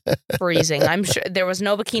 That's freezing. I'm sure there was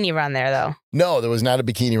no bikini run there, though. No, there was not a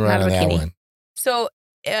bikini run on that one. So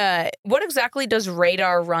what exactly does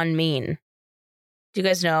radar run mean? Do you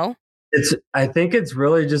guys know? I think it's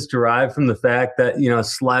really just derived from the fact that,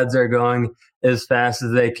 sleds are going as fast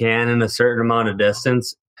as they can in a certain amount of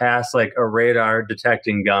distance past like a radar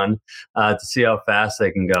detecting gun to see how fast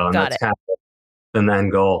they can go. And that's kind of the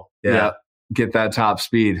end goal. Yeah. Get that top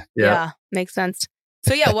speed. Yeah. Makes sense.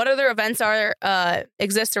 So what other events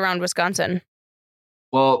exist around Wisconsin?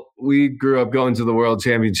 Well, we grew up going to the World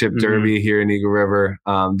Championship Derby here in Eagle River.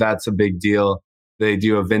 That's a big deal. They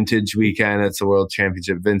do a vintage weekend. It's the World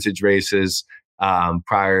Championship vintage races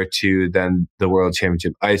prior to then the World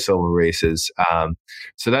Championship ice oval races.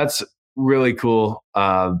 So that's really cool.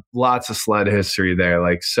 Lots of sled history there,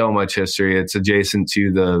 like so much history. It's adjacent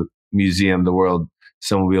to the museum, the World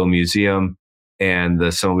Snowmobile Museum and the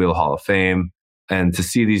Snowmobile Hall of Fame. And to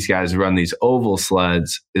see these guys run these oval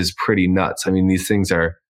sleds is pretty nuts. I mean, these things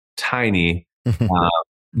are tiny.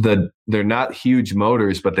 They're not huge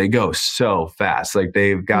motors, but they go so fast. Like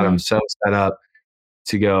they've got them so set up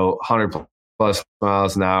to go 100 plus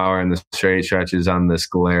miles an hour in the straight stretches on this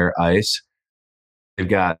glare ice. They've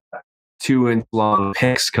got 2-inch long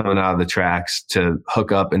picks coming out of the tracks to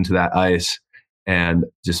hook up into that ice, and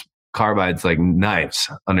just carbides like knives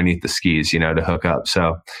underneath the skis, to hook up.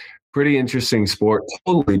 So pretty interesting sport,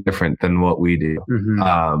 totally different than what we do.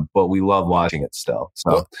 But we love watching it still.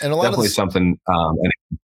 So and a lot definitely something.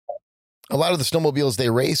 A lot of the snowmobiles they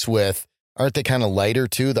race with, aren't they kind of lighter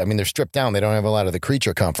too? I mean, they're stripped down. They don't have a lot of the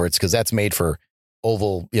creature comforts because that's made for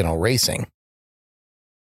oval, racing.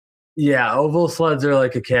 Yeah, oval sleds are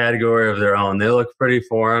like a category of their own. They look pretty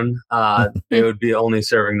foreign. They would be only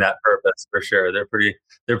serving that purpose for sure. They're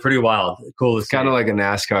pretty wild. Cool. It's kind of like a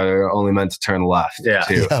NASCAR. They're only meant to turn left. Yeah.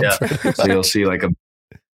 Too. Yeah. So you'll see like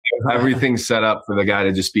everything's set up for the guy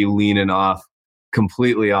to just be leaning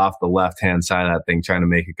completely off the left-hand side of that thing, trying to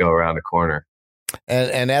make it go around a corner.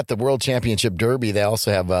 And at the World Championship Derby, they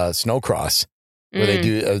also have snowcross where they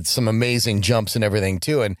do some amazing jumps and everything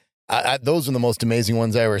too. And those are the most amazing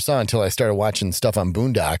ones I ever saw until I started watching stuff on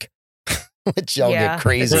Boondock, which y'all get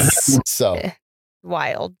crazy. So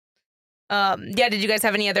wild. Did you guys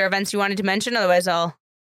have any other events you wanted to mention? Otherwise,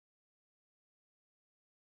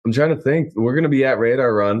 I'm trying to think. We're going to be at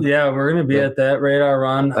Radar Run. Yeah, we're going to be at that Radar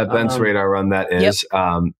Run. At Bent's Radar Run, that is.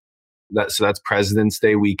 Yep. So that's President's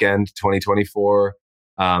Day weekend, 2024.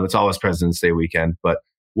 It's always President's Day weekend, but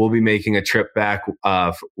we'll be making a trip back.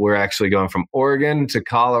 We're actually going from Oregon to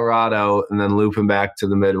Colorado and then looping back to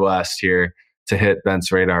the Midwest here to hit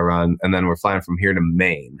Bent's Radar Run. And then we're flying from here to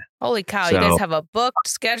Maine. Holy cow, you guys have a booked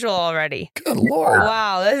schedule already. Good Lord.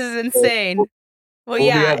 Wow, this is insane. Well, we'll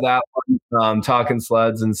be at that one, talking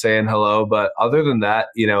sleds and saying hello. But other than that,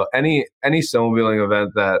 any snowmobiling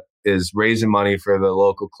event that is raising money for the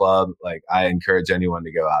local club, like I encourage anyone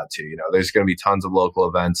to go out to. There's going to be tons of local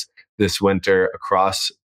events this winter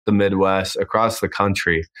across the Midwest, across the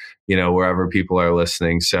country, wherever people are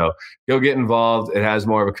listening. So go get involved. It has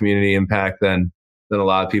more of a community impact than a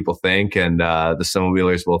lot of people think. And the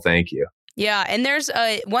snowmobilers will thank you. Yeah. And there's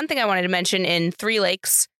one thing I wanted to mention in Three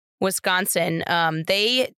Lakes, Wisconsin.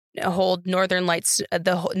 They hold Northern Lights.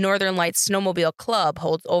 The Northern Lights Snowmobile Club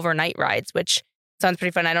holds overnight rides, which sounds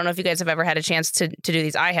pretty fun. I don't know if you guys have ever had a chance to do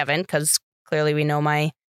these. I haven't, because clearly we know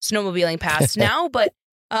my snowmobiling past now. But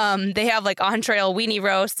they have like on-trail weenie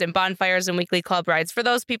roasts and bonfires and weekly club rides. For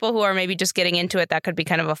those people who are maybe just getting into it, that could be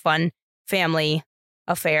kind of a fun family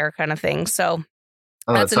affair kind of thing. So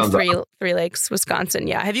that's in Three Lakes, Wisconsin.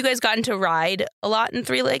 Yeah. Have you guys gotten to ride a lot in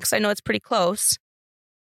Three Lakes? I know it's pretty close.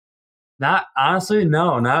 Not honestly,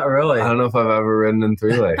 no, not really. I don't know if I've ever ridden in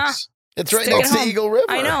Three Lakes. It's right next to Eagle River.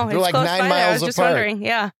 I know. They're like 9 miles I was just apart. wondering.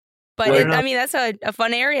 Yeah. But that's a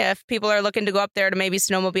fun area if people are looking to go up there to maybe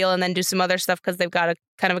snowmobile and then do some other stuff, because they've got a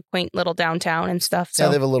kind of a quaint little downtown and stuff. So. Yeah,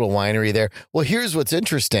 they have a little winery there. Well, here's what's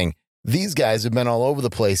interesting. These guys have been all over the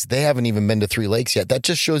place. They haven't even been to Three Lakes yet. That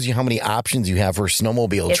just shows you how many options you have for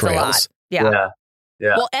snowmobile trails. A lot. Yeah.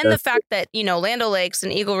 Yeah. Well, and the fact that, Land O'Lakes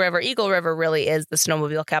and Eagle River really is the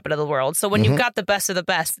snowmobile capital of the world. So when you've got the best of the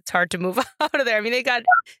best, it's hard to move out of there. I mean, they got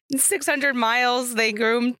 600 miles, they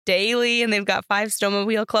groom daily, and they've got 5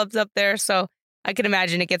 snowmobile clubs up there. So I can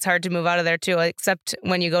imagine it gets hard to move out of there too, except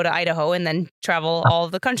when you go to Idaho and then travel all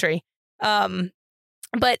of the country.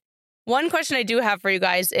 But one question I do have for you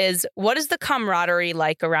guys is, what is the camaraderie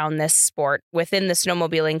like around this sport within the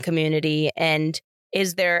snowmobiling community? And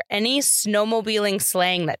is there any snowmobiling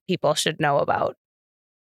slang that people should know about?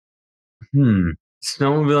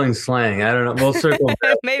 Snowmobiling slang. I don't know. We'll circle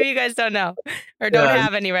back. Maybe you guys don't know or don't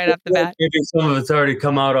have any right off the bat. Maybe some of it's already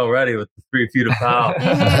come out already with the 3 feet of pow.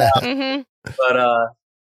 But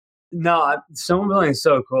no, snowmobiling is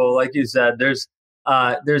so cool. Like you said, there's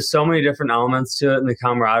so many different elements to it, and the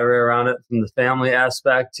camaraderie around it, from the family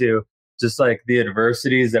aspect to just like the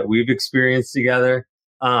adversities that we've experienced together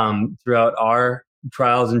throughout our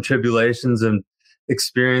trials and tribulations and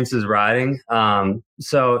experiences riding.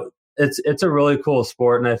 So it's a really cool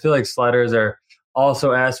sport, and I feel like sledders are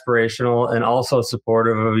also aspirational and also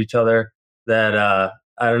supportive of each other. That I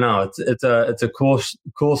don't know, it's a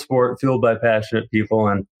cool sport fueled by passionate people,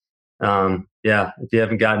 and if you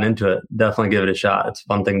haven't gotten into it, definitely give it a shot. It's a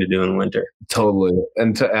fun thing to do in winter. Totally.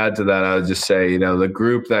 And to add to that, I would just say, the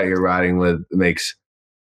group that you're riding with makes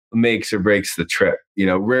or breaks the trip.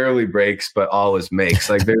 Rarely breaks, but always makes.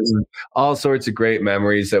 Like, there's all sorts of great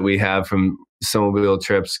memories that we have from snowmobile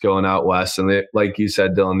trips going out west. And like you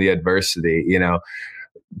said, Dylan, the adversity,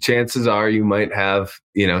 chances are you might have,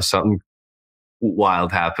 something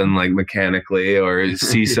wild happen, like mechanically, or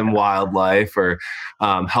see some wildlife, or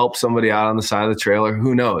help somebody out on the side of the trail, or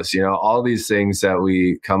who knows, all these things that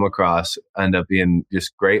we come across end up being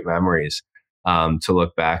just great memories to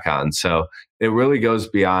look back on. So it really goes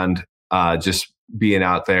beyond just being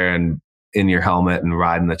out there and in your helmet and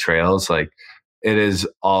riding the trails. Like, it is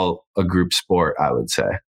all a group sport, I would say,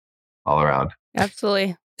 all around.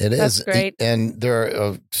 Absolutely. It is. That's great. And there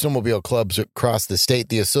are snowmobile clubs across the state.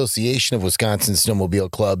 The Association of Wisconsin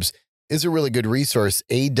Snowmobile Clubs is a really good resource,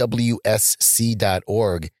 awsc.org.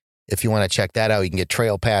 If you want to check that out, you can get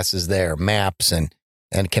trail passes there, maps, and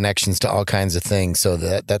connections to all kinds of things. So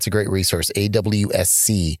that's a great resource,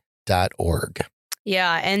 awsc.org.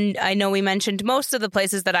 Yeah. And I know we mentioned most of the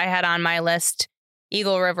places that I had on my list: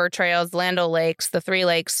 Eagle River trails, Land O'Lakes, the Three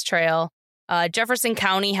Lakes Trail. Jefferson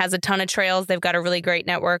County has a ton of trails. They've got a really great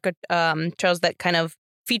network of trails that kind of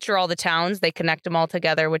feature all the towns. They connect them all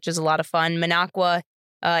together, which is a lot of fun. Minocqua,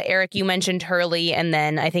 Eric, you mentioned Hurley, and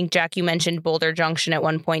then I think, Jack, you mentioned Boulder Junction at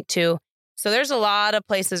one point too. So there's a lot of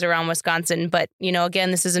places around Wisconsin, but,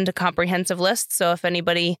 again, this isn't a comprehensive list. So if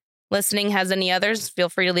anybody listening has any others, feel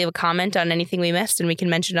free to leave a comment on anything we missed, and we can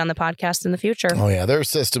mention it on the podcast in the future. Oh, yeah. There are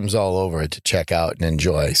systems all over it to check out and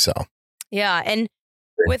enjoy. So, yeah. And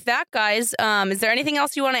with that, guys, is there anything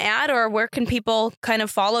else you want to add, or where can people kind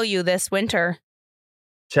of follow you this winter?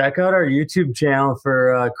 check out our YouTube channel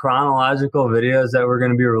for chronological videos that we're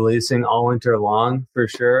going to be releasing all winter long for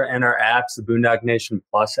sure, and our apps, the Boondock Nation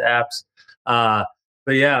Plus apps.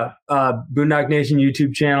 But yeah, Boondock Nation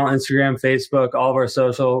YouTube channel, Instagram, Facebook, all of our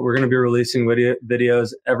social. We're going to be releasing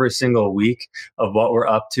videos every single week of what we're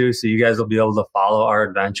up to, so you guys will be able to follow our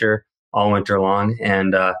adventure all winter long.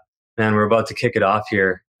 And man, we're about to kick it off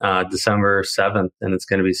here December 7th, and it's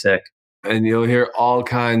going to be sick. And you'll hear all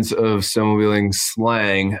kinds of snowmobiling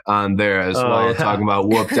slang on there as well, talking about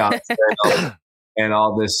whooped out and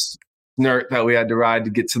all this snert that we had to ride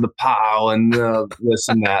to get to the POW and this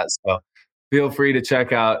and that. So feel free to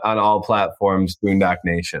check out on all platforms, Boondock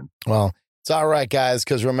Nation. Well, it's all right, guys,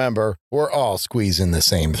 because remember, we're all squeezing the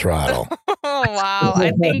same throttle. Oh, wow.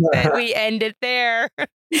 I think that we end it there.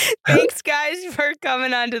 Thanks, guys, for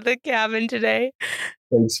coming onto the cabin today.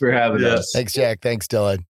 Thanks for having us. Thanks, Jack. Thanks,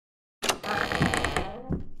 Dylan.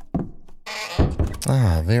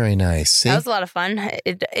 Ah, very nice. See? That was a lot of fun.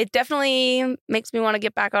 It definitely makes me want to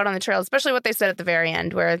get back out on the trail, especially what they said at the very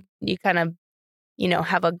end, where you kind of,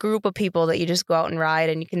 have a group of people that you just go out and ride,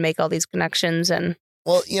 and you can make all these connections. And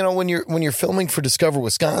well, when you're filming for Discover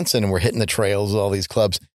Wisconsin and we're hitting the trails with all these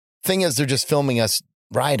clubs, thing is they're just filming us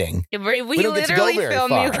riding. We literally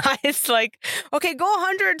film you guys like, okay, go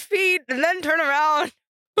 100 feet and then turn around.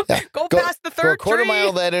 Yeah. Go past the third go a quarter tree. mile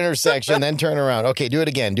of that intersection, then turn around. Okay, do it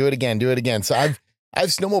again. So I've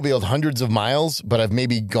snowmobiled hundreds of miles, but I've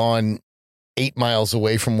maybe gone 8 miles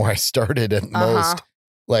away from where I started at most,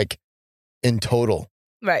 like in total.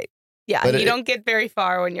 Right. Yeah, but you don't get very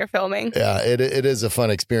far when you're filming. Yeah, it is a fun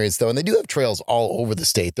experience, though. And they do have trails all over the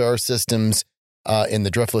state. There are systems in the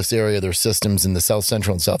Driftless area. There are systems in the south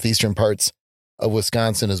central and southeastern parts of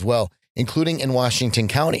Wisconsin as well, including in Washington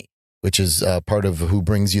County, which is part of who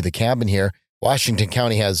brings you the cabin here. Washington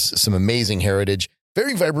County has some amazing heritage,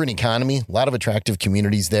 very vibrant economy, a lot of attractive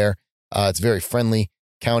communities there. It's a very friendly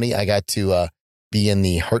county. I got to be in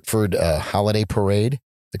the Hartford holiday parade,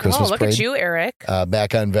 the Christmas look parade. At you, Eric.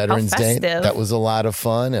 Back on Veterans Day. Festive. That was a lot of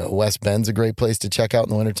fun. West Bend's a great place to check out in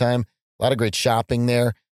the wintertime. A lot of great shopping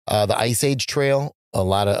there. The Ice Age Trail, a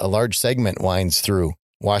large segment winds through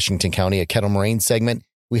Washington County, a Kettle Moraine segment.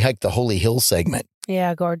 We hiked the Holy Hill segment.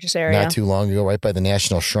 Yeah, gorgeous area. Not too long ago, right by the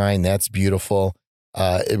National Shrine. That's beautiful.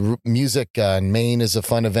 Music on Main is a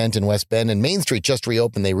fun event in West Bend, and Main Street just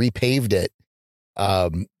reopened. They repaved it,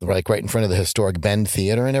 like right in front of the historic Bend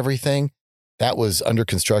Theater and everything. That was under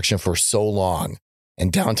construction for so long,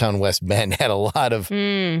 and downtown West Bend had a lot of.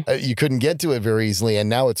 You couldn't get to it very easily, and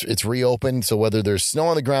now it's reopened. So whether there's snow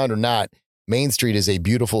on the ground or not, Main Street is a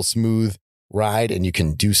beautiful, smooth ride, and you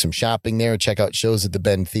can do some shopping there. Check out shows at the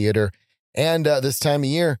Bend Theater. And this time of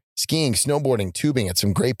year, skiing, snowboarding, tubing at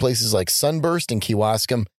some great places like Sunburst in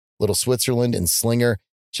Kewaskum, Little Switzerland, and Slinger.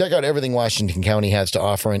 Check out everything Washington County has to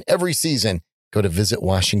offer. And every season, go to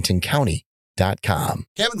visitwashingtoncounty.com.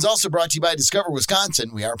 Kevin's also brought to you by Discover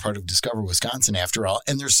Wisconsin. We are part of Discover Wisconsin after all.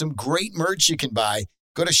 And there's some great merch you can buy.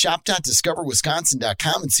 Go to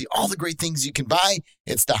shop.discoverwisconsin.com and see all the great things you can buy.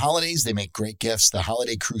 It's the holidays. They make great gifts. The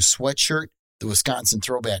Holiday Cruise sweatshirt, the Wisconsin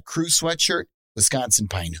Throwback Cruise sweatshirt, Wisconsin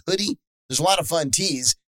Pine hoodie. There's a lot of fun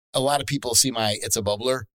tees. A lot of people see my It's a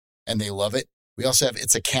Bubbler, and they love it. We also have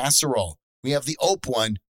It's a Casserole. We have the Ope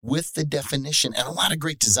one with the definition, and a lot of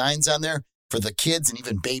great designs on there for the kids and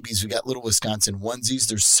even babies. We got little Wisconsin onesies.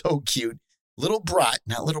 They're so cute. Little brat,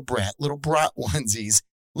 not little brat, little brat onesies.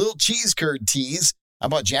 Little cheese curd tees. I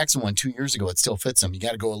bought Jackson one 2 years ago. It still fits them. You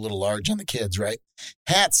got to go a little large on the kids, right?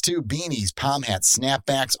 Hats, too. Beanies, palm hats,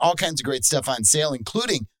 snapbacks, all kinds of great stuff on sale,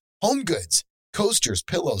 including home goods. Coasters,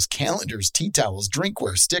 pillows, calendars, tea towels,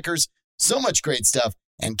 drinkware, stickers, so much great stuff.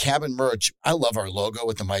 And cabin merch. I love our logo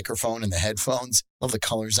with the microphone and the headphones. Love the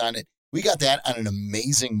colors on it. We got that on an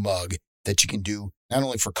amazing mug that you can do not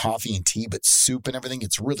only for coffee and tea, but soup and everything.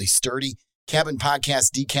 It's really sturdy. Cabin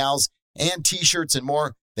podcast decals and t-shirts and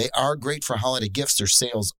more. They are great for holiday gifts. There's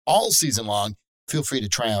sales all season long. Feel free to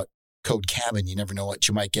try out code CABIN. You never know what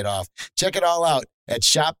you might get off. Check it all out at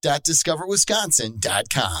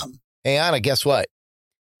shop.discoverwisconsin.com. Hey, Anna, guess what?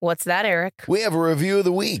 What's that, Eric? We have a review of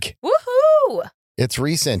the week. Woohoo! It's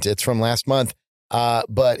recent. It's from last month,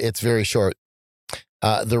 but it's very short.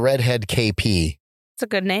 The Redhead KP. It's a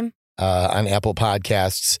good name. On Apple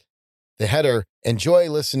Podcasts. The header, enjoy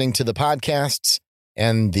listening to the podcasts,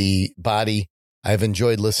 and the body, I've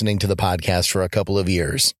enjoyed listening to the podcast for a couple of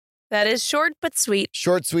years. That is short but sweet.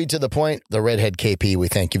 Short, sweet, to the point. The Redhead KP, we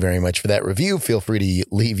thank you very much for that review. Feel free to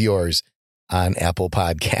leave yours on Apple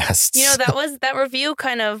Podcasts. That review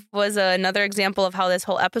kind of was another example of how this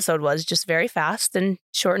whole episode was, just very fast and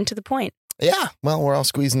short and to the point. Yeah. Well, we're all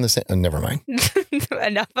squeezing the same. Never mind.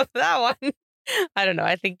 Enough of that one. I don't know.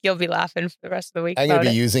 I think you'll be laughing for the rest of the week. I'm going about to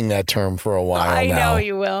be it. using that term for a while I now. know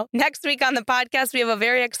you will. Next week on the podcast, we have a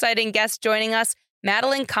very exciting guest joining us,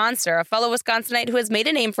 Madeline Conser, a fellow Wisconsinite who has made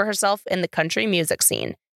a name for herself in the country music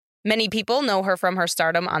scene. Many people know her from her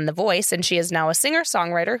stardom on The Voice, and she is now a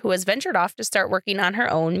singer-songwriter who has ventured off to start working on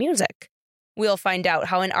her own music. We'll find out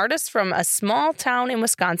how an artist from a small town in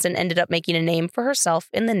Wisconsin ended up making a name for herself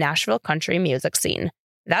in the Nashville country music scene.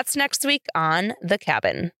 That's next week on The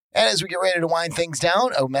Cabin. And as we get ready to wind things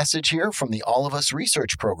down, a message here from the All of Us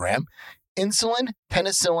research program. Insulin,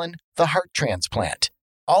 penicillin, the heart transplant.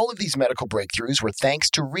 All of these medical breakthroughs were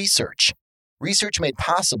thanks to research. Research made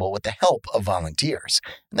possible with the help of volunteers.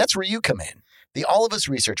 And that's where you come in. The All of Us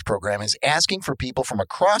research program is asking for people from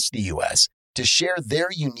across the U.S. to share their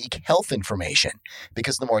unique health information,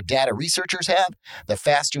 because the more data researchers have, the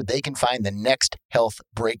faster they can find the next health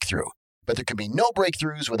breakthrough. But there can be no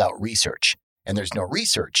breakthroughs without research, and there's no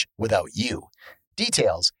research without you.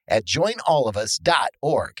 Details at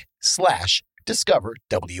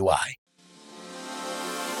joinallofus.org/discoverwi.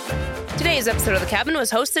 Today's episode of The Cabin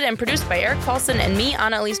was hosted and produced by Eric Paulson and me,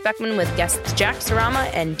 Anna-Elise Beckman, with guests Jack Sarama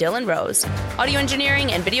and Dylan Rose. Audio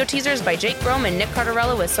engineering and video teasers by Jake Brome and Nick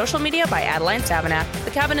Cardarello, with social media by Adeline Savanack.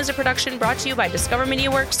 The Cabin is a production brought to you by Discover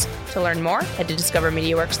Media Works. To learn more, head to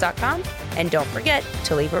discovermediaworks.com, and don't forget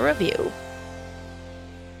to leave a review.